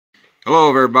Hello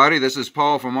everybody, this is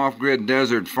Paul from Off-Grid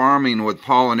Desert Farming with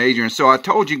Paul and Adrienne. So I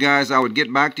told you guys I would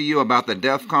get back to you about the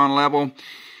Defcon level.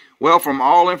 Well, from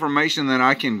all information that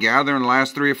I can gather in the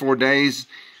last 3 or 4 days,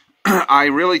 I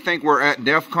really think we're at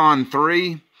Defcon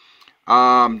 3.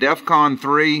 Defcon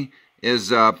 3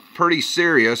 is pretty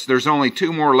serious. There's only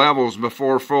 2 more levels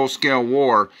before full-scale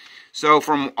war. So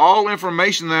from all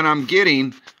information that I'm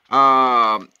getting,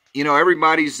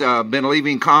 everybody's been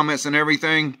leaving comments and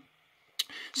everything.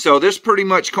 So this pretty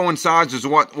much coincides with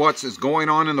what's going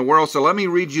on in the world. So let me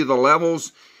read you the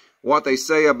levels, what they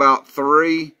say about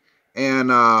 3, and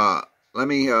let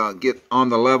me get on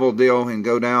the level deal and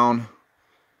go down.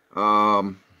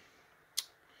 Defcon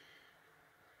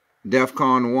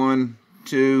 1,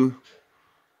 2,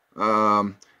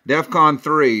 Defcon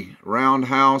 3,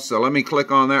 Roundhouse. So let me click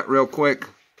on that real quick.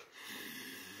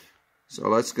 So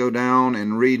let's go down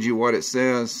and read you what it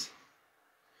says.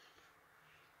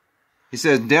 He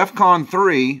says Defcon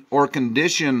 3, or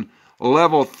Condition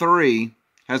Level 3,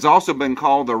 has also been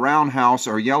called the Roundhouse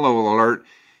or Yellow Alert.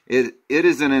 It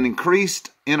is an increase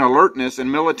in alertness and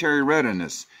military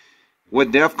readiness.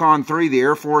 With Defcon 3, the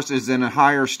Air Force is in a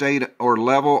higher state or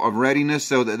level of readiness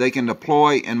so that they can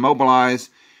deploy and mobilize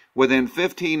within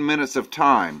 15 minutes of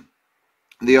time.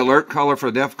 The alert color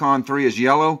for Defcon 3 is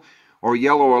yellow or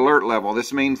yellow alert level.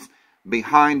 This means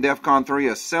behind Defcon 3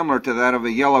 is similar to that of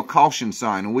a yellow caution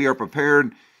sign. We are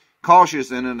prepared, cautious,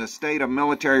 and in a state of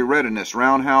military readiness.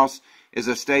 Roundhouse is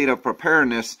a state of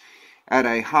preparedness at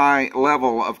a high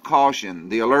level of caution.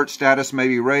 The alert status may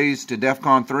be raised to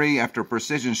Defcon 3 after a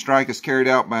precision strike is carried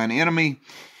out by an enemy,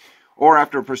 or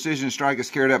after a precision strike is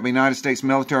carried out by the United States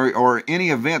military, or any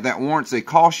event that warrants a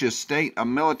cautious state of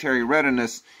military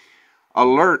readiness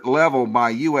alert level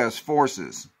by U.S.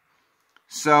 forces.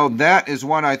 So that is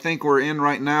what I think we're in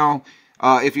right now.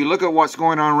 If you look at what's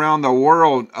going on around the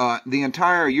world, the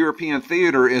entire European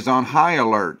theater is on high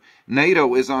alert.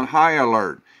 NATO is on high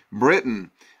alert.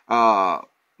 Britain,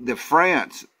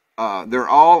 France, they're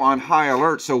all on high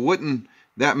alert. So wouldn't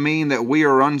that mean that we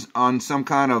are on some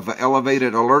kind of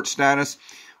elevated alert status?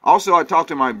 Also, I talked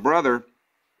to my brother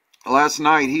last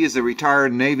night. He is a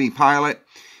retired Navy pilot,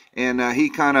 and he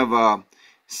kind of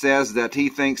says that he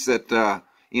thinks that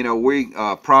we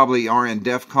probably are in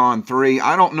Defcon 3.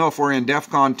 I don't know if we're in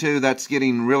Defcon 2. That's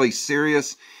getting really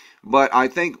serious. But I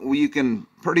think you can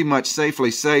pretty much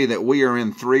safely say that we are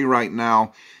in 3 right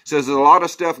now. So there's a lot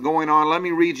of stuff going on. Let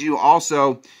me read you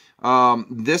also.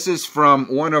 This is from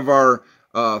one of our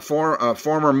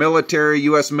former military,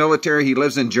 U.S. military. He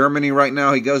lives in Germany right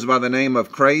now. He goes by the name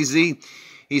of Crazy.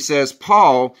 He says,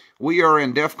 Paul, we are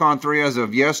in Defcon 3 as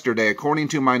of yesterday. According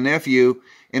to my nephew,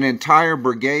 an entire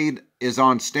brigade is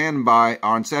on standby,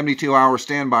 on 72-hour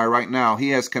standby right now. He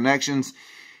has connections.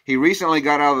 He recently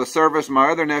got out of the service.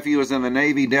 My other nephew is in the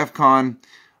Navy. Defcon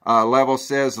level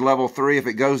says level 3. If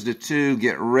it goes to 2,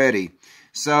 get ready.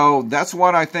 So that's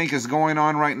what I think is going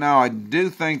on right now. I do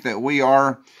think that we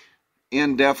are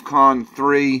in Defcon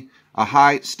 3, a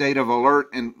high state of alert.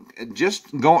 And just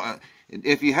go,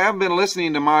 if you have been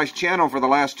listening to my channel for the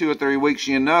last 2 or 3 weeks,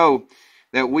 you know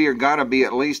that we are got to be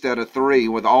at least at a 3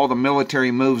 with all the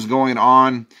military moves going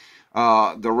on,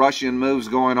 the Russian moves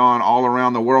going on all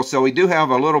around the world. So we do have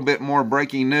a little bit more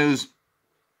breaking news.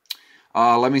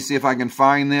 Let me see if I can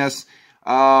find this.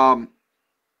 Yeah,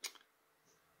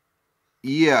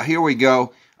 here we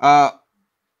go.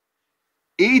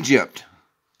 Egypt.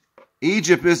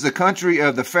 Egypt is the country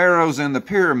of the pharaohs and the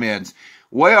pyramids.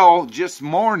 Well, just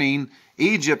morning,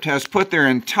 Egypt has put their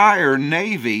entire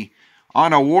navy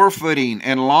on a war footing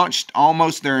and launched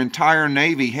almost their entire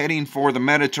navy heading for the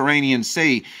Mediterranean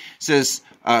Sea. It says,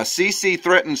 Sisi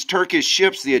threatens Turkish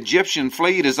ships. The Egyptian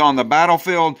fleet is on the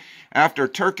battlefield after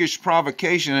Turkish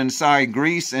provocation inside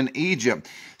Greece and Egypt.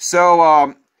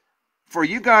 So, for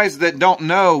you guys that don't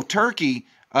know, Turkey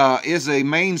is a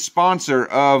main sponsor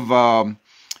of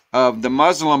the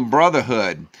Muslim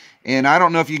Brotherhood. And I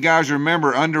don't know if you guys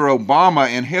remember, under Obama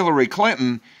and Hillary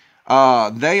Clinton,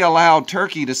 they allowed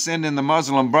Turkey to send in the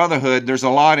Muslim Brotherhood. There's a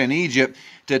lot in Egypt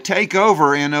to take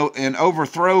over and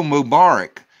overthrow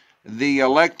Mubarak, the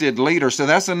elected leader. So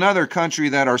that's another country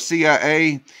that our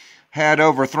CIA had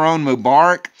overthrown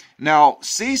Mubarak. Now,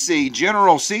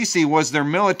 General Sisi was their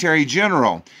military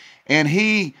general, and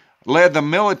he led the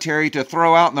military to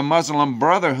throw out the Muslim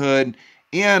Brotherhood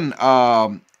in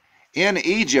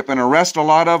Egypt and arrest a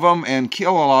lot of them and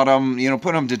kill a lot of them,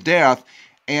 put them to death.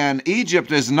 And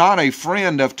Egypt is not a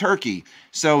friend of Turkey.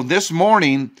 So this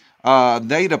morning,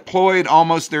 they deployed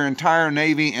almost their entire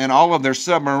navy and all of their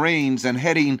submarines and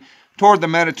heading toward the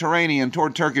Mediterranean,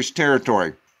 toward Turkish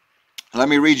territory. Let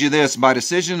me read you this. By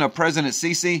decision of President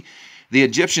Sisi, The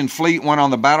Egyptian fleet went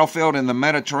on the battlefield in the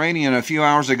Mediterranean a few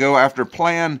hours ago after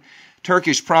planned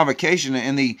Turkish provocation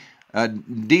in the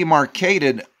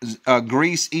demarcated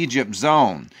Greece-Egypt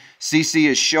zone. Sisi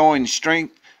is showing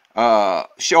strength.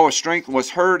 Show of strength was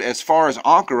heard as far as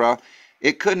Ankara.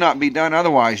 It could not be done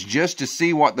otherwise, just to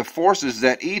see what the forces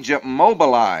that Egypt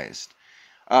mobilized.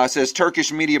 Says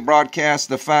Turkish media broadcast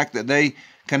the fact that they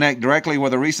connect directly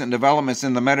with the recent developments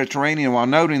in the Mediterranean, while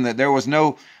noting that there was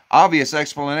no obvious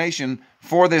explanation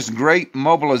for this great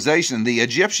mobilization. The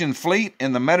Egyptian fleet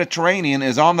in the Mediterranean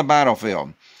is on the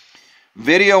battlefield.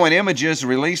 Video and images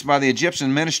released by the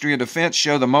Egyptian Ministry of Defense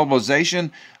show the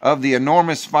mobilization of the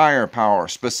enormous firepower.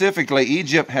 Specifically,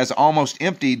 Egypt has almost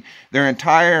emptied their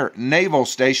entire naval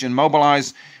station,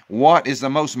 mobilized what is the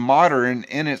most modern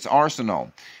in its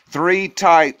arsenal. 3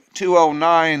 Type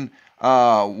 209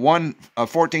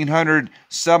 1400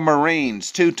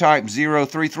 submarines, 2 Type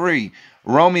 033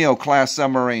 Romeo-class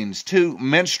submarines, 2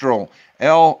 Minstrel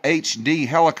LHD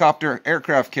helicopter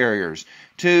aircraft carriers,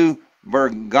 2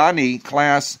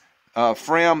 Bergani-class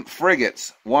Frem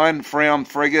frigates, 1 Frem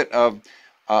frigate of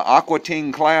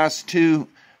Aquitaine class, 2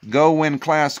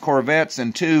 Gowen-class corvettes,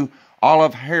 and 2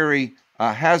 Olive Harry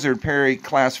Hazard Perry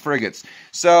class frigates.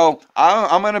 So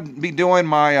I'm going to be doing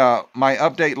my my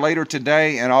update later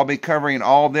today, and I'll be covering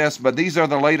all this. But these are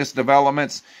the latest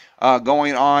developments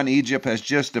going on. Egypt has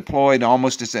just deployed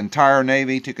almost its entire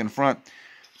navy to confront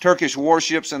Turkish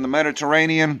warships in the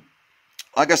Mediterranean.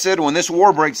 Like I said, when this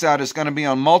war breaks out, it's going to be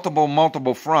on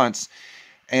multiple fronts,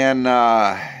 and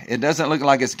it doesn't look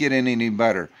like it's getting any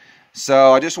better.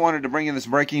 So I just wanted to bring you this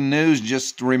breaking news.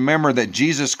 Just remember that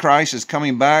Jesus Christ is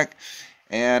coming back,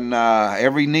 and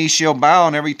every knee shall bow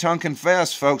and every tongue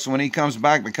confess, folks, when he comes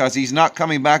back, because he's not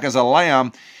coming back as a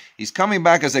lamb. He's coming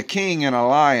back as a king and a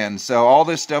lion. So all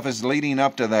this stuff is leading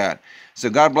up to that. So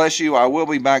God bless you. I will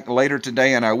be back later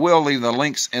today, and I will leave the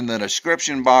links in the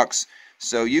description box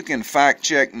so you can fact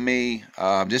check me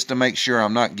just to make sure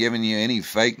I'm not giving you any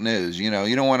fake news. You know,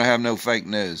 you don't want to have no fake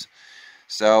news.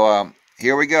 So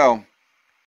here we go.